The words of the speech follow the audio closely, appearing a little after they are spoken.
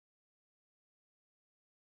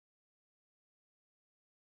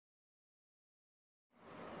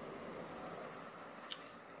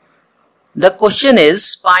The question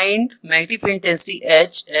is, find magnetic field intensity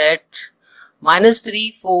H at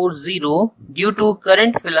 -340 due to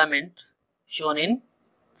current filament shown in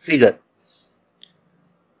figure.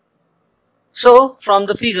 So from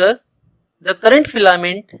the figure, the current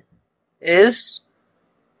filament is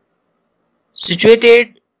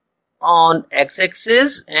situated on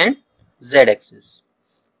x-axis and z-axis,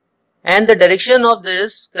 and the direction of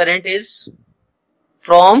this current is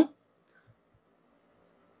from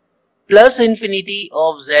plus infinity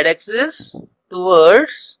of z-axis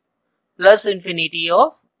towards plus infinity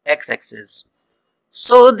of x-axis.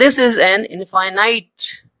 So this is an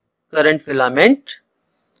infinite current filament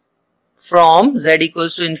from z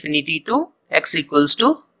equals to infinity to x equals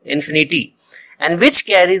to infinity, and which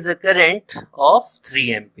carries a current of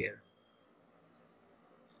 3 ampere.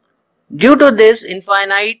 Due to this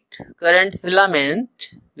infinite current filament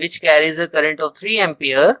which carries a current of 3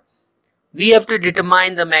 ampere, we have to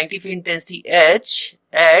determine the magnetic field intensity H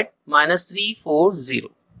at -340.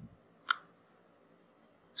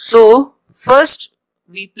 So first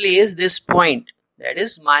we place this point, that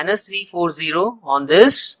is -340, on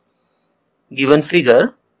this given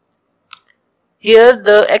figure. Here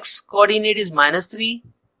the x coordinate is -3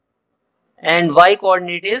 and y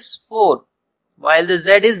coordinate is 4, while the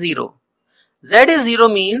z is 0. Z is 0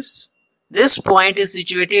 means this point is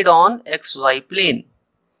situated on xy plane.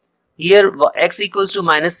 Here x equals to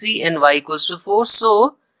 -3 and y equals to 4.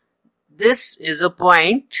 So this is a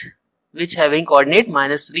point which having coordinate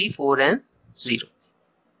 -3, 4 and 0.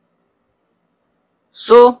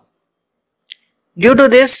 So due to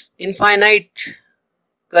this infinite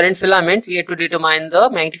current filament, we have to determine the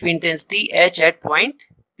magnetic field intensity H at point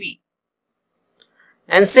P.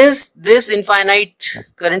 And since this infinite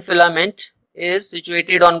current filament is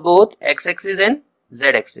situated on both x-axis and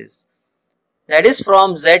z-axis, that is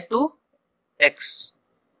from z to x.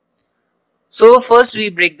 So first we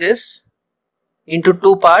break this into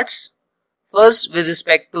two parts, first with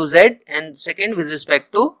respect to z and second with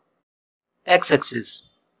respect to x-axis.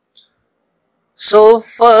 So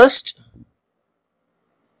first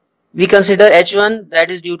we consider H1, that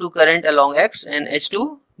is due to current along x, and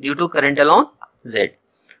H2 due to current along z.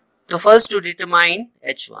 So first to determine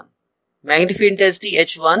H1, magnetic field intensity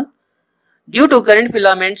H1 due to current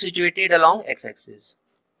filament situated along x-axis.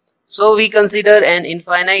 So we consider an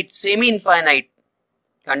infinite, semi-infinite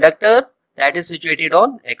conductor that is situated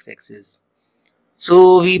on x-axis.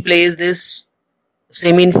 So we place this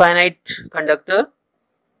semi-infinite conductor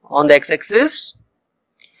on the x-axis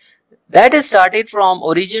that is started from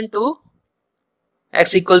origin to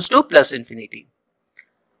x equals to plus infinity.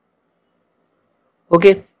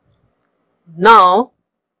 Okay. Now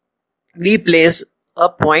we place a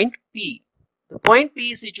point P. The point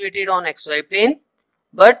P is situated on xy plane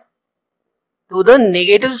but to the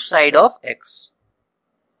negative side of x.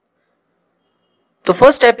 The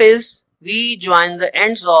first step is we join the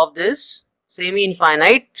ends of this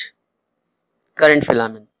semi-infinite current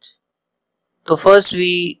filament. So first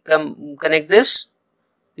we connect this.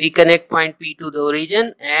 We connect point P to the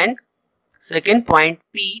origin and second point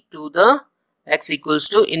P to the x equals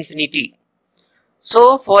to infinity.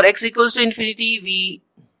 So for x equals to infinity,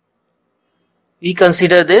 we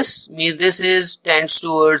consider this, means this is tends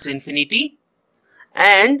towards infinity,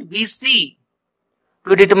 and we see,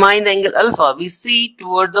 to determine the angle alpha, we see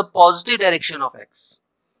toward the positive direction of x.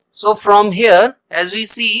 So from here, as we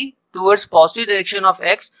see towards positive direction of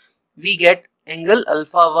x, we get angle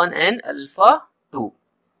alpha 1 and alpha 2.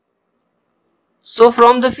 So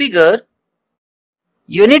from the figure,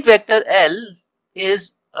 unit vector L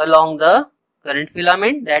is along the current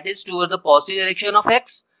filament, that is towards the positive direction of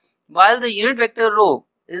x, while the unit vector rho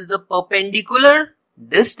is the perpendicular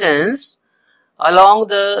distance along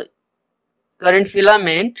the current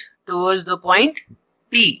filament towards the point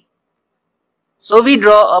P. So we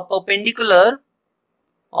draw a perpendicular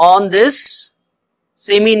on this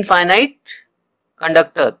semi-infinite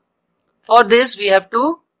conductor. For this we have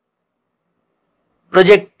to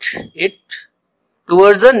project it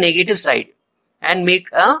towards the negative side and make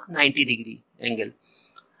a 90-degree angle.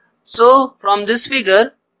 So from this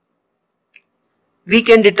figure we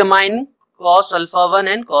can determine cos alpha 1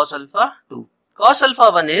 and cos alpha 2. Cos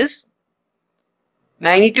alpha 1 is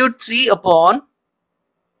magnitude 3 upon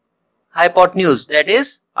hypotenuse, that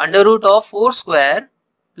is under root of 4 square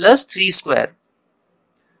plus 3 square,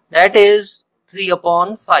 that is 3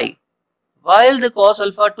 upon 5, while the cos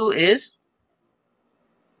alpha 2 is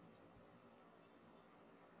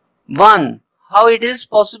 1. How it is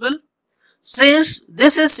possible? Since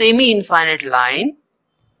this is semi-infinite line,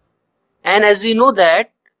 and as we know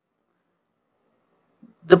that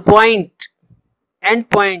the point, end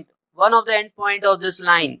point one of the endpoint of this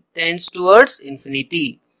line tends towards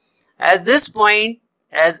infinity. At this point,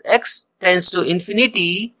 as x tends to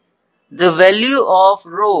infinity, the value of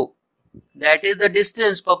rho, that is the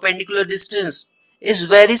distance, perpendicular distance, is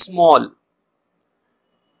very small.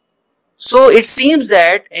 So it seems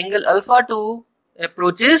that angle alpha 2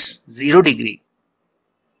 approaches 0 degree.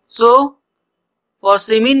 So for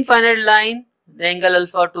semi-infinite line, the angle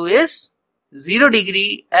alpha 2 is 0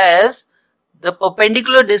 degree as the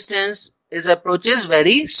perpendicular distance approaches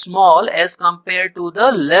very small as compared to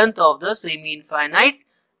the length of the semi-infinite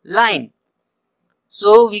line.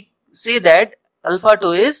 So we say that alpha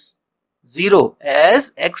 2 is 0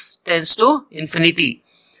 as x tends to infinity.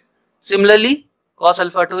 Similarly, cos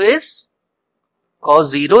alpha 2 is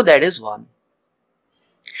cos 0, that is 1.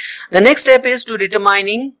 The next step is to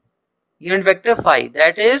determining unit vector phi,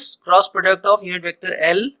 that is cross product of unit vector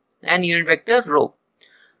L and unit vector rho.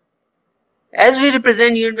 As we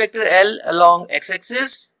represent unit vector L along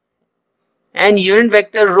x-axis and unit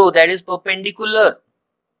vector rho, that is perpendicular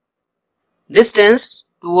distance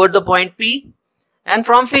toward the point P, and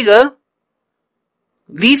from figure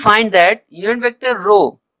we find that unit vector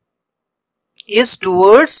rho is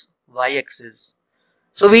towards y-axis.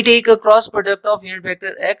 So we take a cross product of unit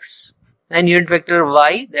vector x and unit vector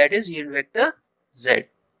y, that is unit vector z.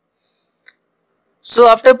 So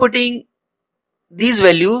after putting these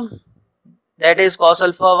values, that is cos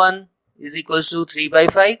alpha 1 is equals to 3 by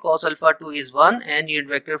 5, cos alpha 2 is 1 and unit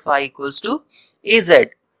vector phi equals to Az.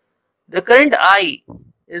 The current I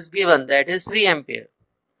is given, that is 3 ampere.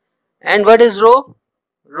 And what is rho?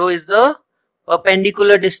 Rho is the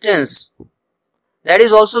perpendicular distance, that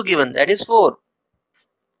is also given, that is 4.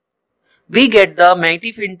 We get the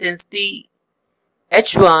magnetic intensity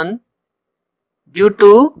H1 due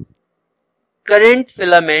to current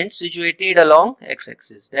filament situated along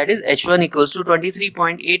x-axis, that is H1 equals to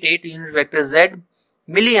 23.88 unit vector Z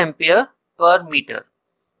milliampere per meter.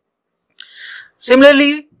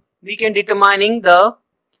 Similarly, we can determining the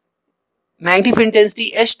magnetic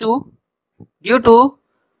intensity H2 due to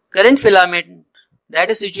current filament that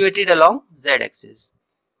is situated along z-axis.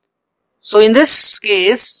 So in this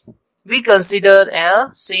case, we consider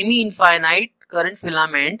a semi-infinite current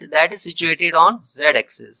filament that is situated on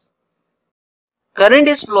z-axis. Current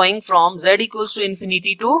is flowing from z equals to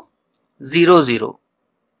infinity to 0, 0,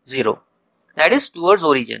 0, that is towards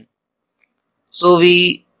origin. So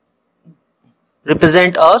we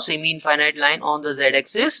represent a semi-infinite line on the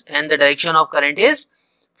z-axis and the direction of current is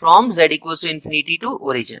from z equals to infinity to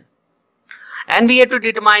origin. And we have to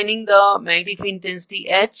determining the magnetic intensity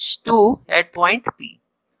H2 at point P.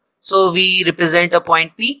 So we represent a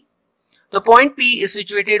point P. The point P is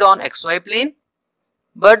situated on xy plane,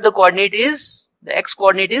 but the x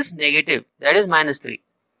coordinate is negative, that is -3.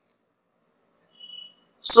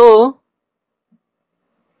 So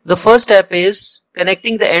the first step is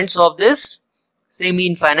connecting the ends of this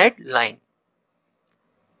semi-infinite line.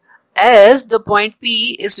 As the point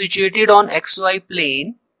P is situated on xy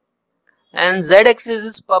plane and z-axis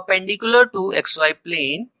is perpendicular to xy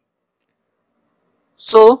plane,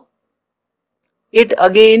 so it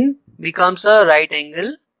again becomes a right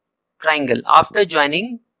angle triangle after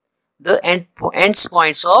joining the ends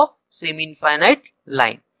points of semi-infinite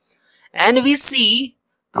line. And we see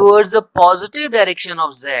towards the positive direction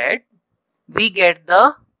of z, we get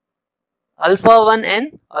the alpha 1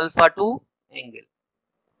 and alpha 2 angle.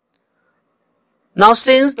 Now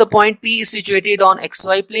since the point P is situated on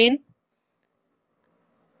xy plane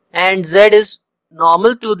and z is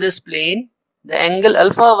normal to this plane, the angle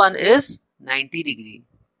alpha 1 is 90 degree.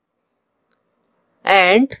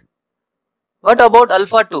 And what about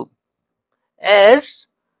alpha 2? As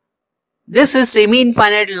this is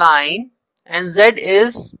semi-infinite line and z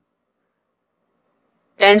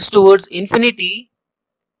tends towards infinity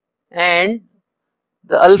and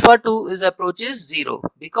the alpha 2 is approaches 0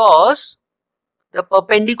 because the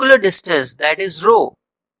perpendicular distance, that is rho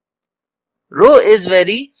is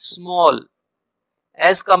very small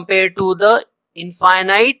as compared to the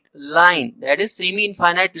infinite line, that is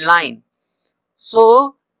semi-infinite line.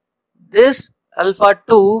 So this alpha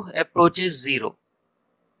 2 approaches 0.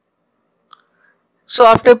 So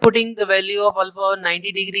after putting the value of alpha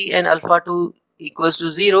 90 degree and alpha 2 equals to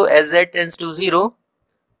 0 as z tends to 0,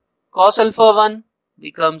 cos alpha 1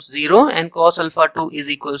 becomes 0 and cos alpha 2 is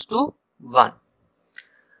equals to 1.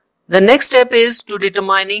 The next step is to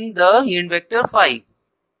determining the unit vector phi.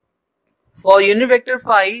 For unit vector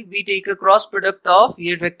phi, we take a cross product of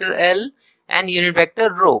unit vector L and unit vector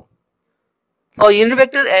rho. For unit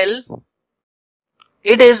vector L,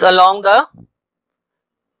 it is along the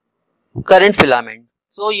current filament.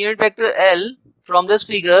 So unit vector L from this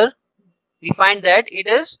figure we find that it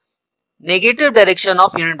is negative direction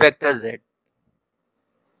of unit vector z.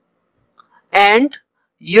 And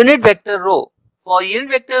unit vector rho. For unit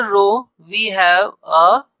vector rho, we have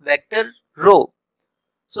a vector rho.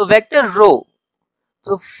 So vector rho.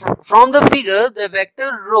 So from the figure, the vector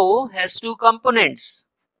rho has two components.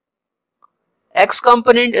 X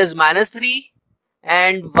component is -3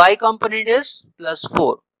 and Y component is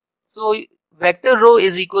 +4. So vector rho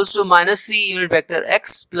is equals to -3 unit vector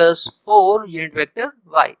X plus 4 unit vector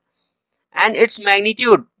Y. And its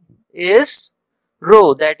magnitude is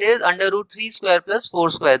rho, that is under root 3 square plus 4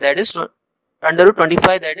 square, that is under root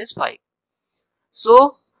 25, that is 5.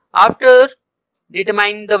 So after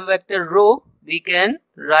determining the vector rho, we can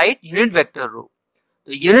write unit vector rho.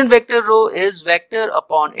 The unit vector rho is vector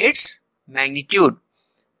upon its magnitude.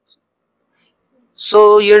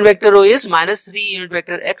 So unit vector rho is -3 unit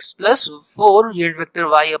vector x plus 4 unit vector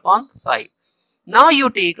y upon 5. Now you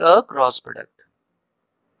take a cross product.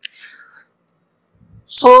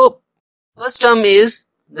 So first term is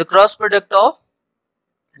the cross product of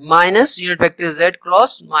minus unit vector z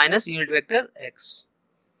cross minus unit vector x,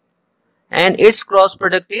 and its cross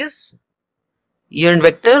product is unit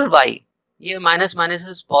vector y. Here minus minus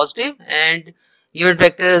is positive and unit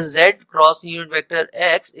vector z cross unit vector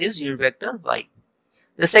x is unit vector y.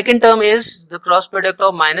 The second term is the cross product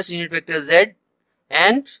of minus unit vector z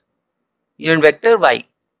and unit vector y.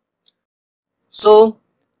 So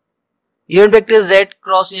unit vector z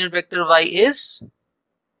cross unit vector y is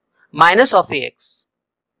minus of ax,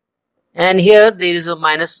 and here there is a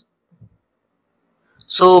minus,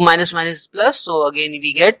 so minus minus plus, so again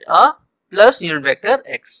we get a plus unit vector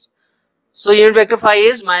x. So unit vector phi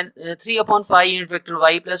is 3 upon 5 unit vector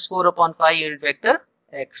y plus 4 upon 5 unit vector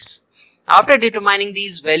x. After determining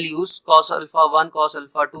these values cos alpha 1, cos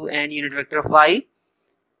alpha 2 and unit vector phi,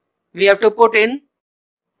 we have to put in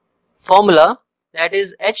formula, that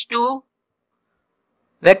is h2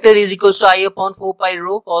 vector is equals to I upon 4 pi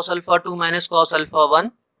rho cos alpha 2 minus cos alpha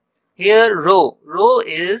 1. Here rho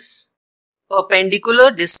is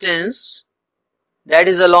perpendicular distance that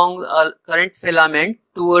is along a current filament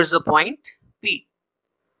towards the point P.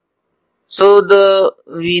 So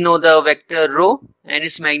we know the vector rho and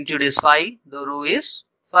its magnitude is phi. The rho is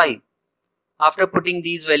phi. After putting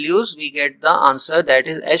these values, we get the answer, that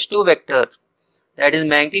is H2 vector, that is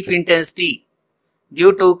magnetic field intensity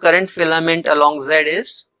due to current filament along Z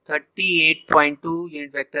is 38.2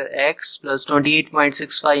 unit vector X plus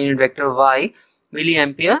 28.65 unit vector Y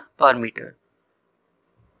milliampere per meter.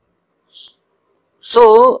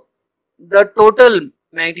 So the total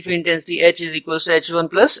magnetic field intensity H is equals to H1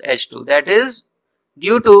 plus H2, that is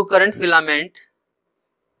due to current filament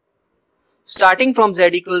starting from Z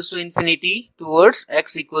equals to infinity towards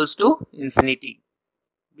X equals to infinity.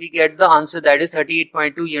 We get the answer, that is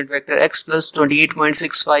 38.2 unit vector X plus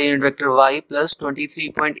 28.65 unit vector Y plus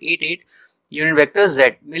 23.88 unit vector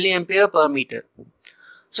Z milliampere per meter.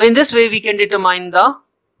 So in this way we can determine the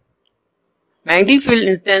magnetic field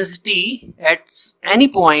intensity at any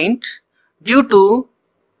point due to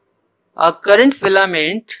a current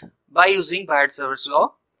filament by using Biot Savart's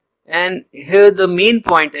law. And here the main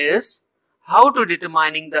point is how to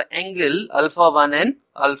determining the angle alpha 1 and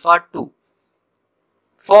alpha 2.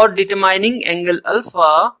 For determining angle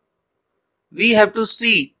alpha, we have to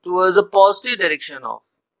see towards the positive direction of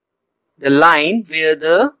the line where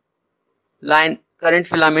the current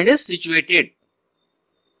filament is situated.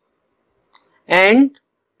 And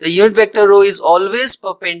the unit vector rho is always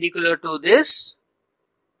perpendicular to this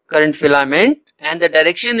current filament and the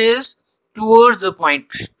direction is towards the point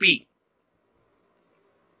P.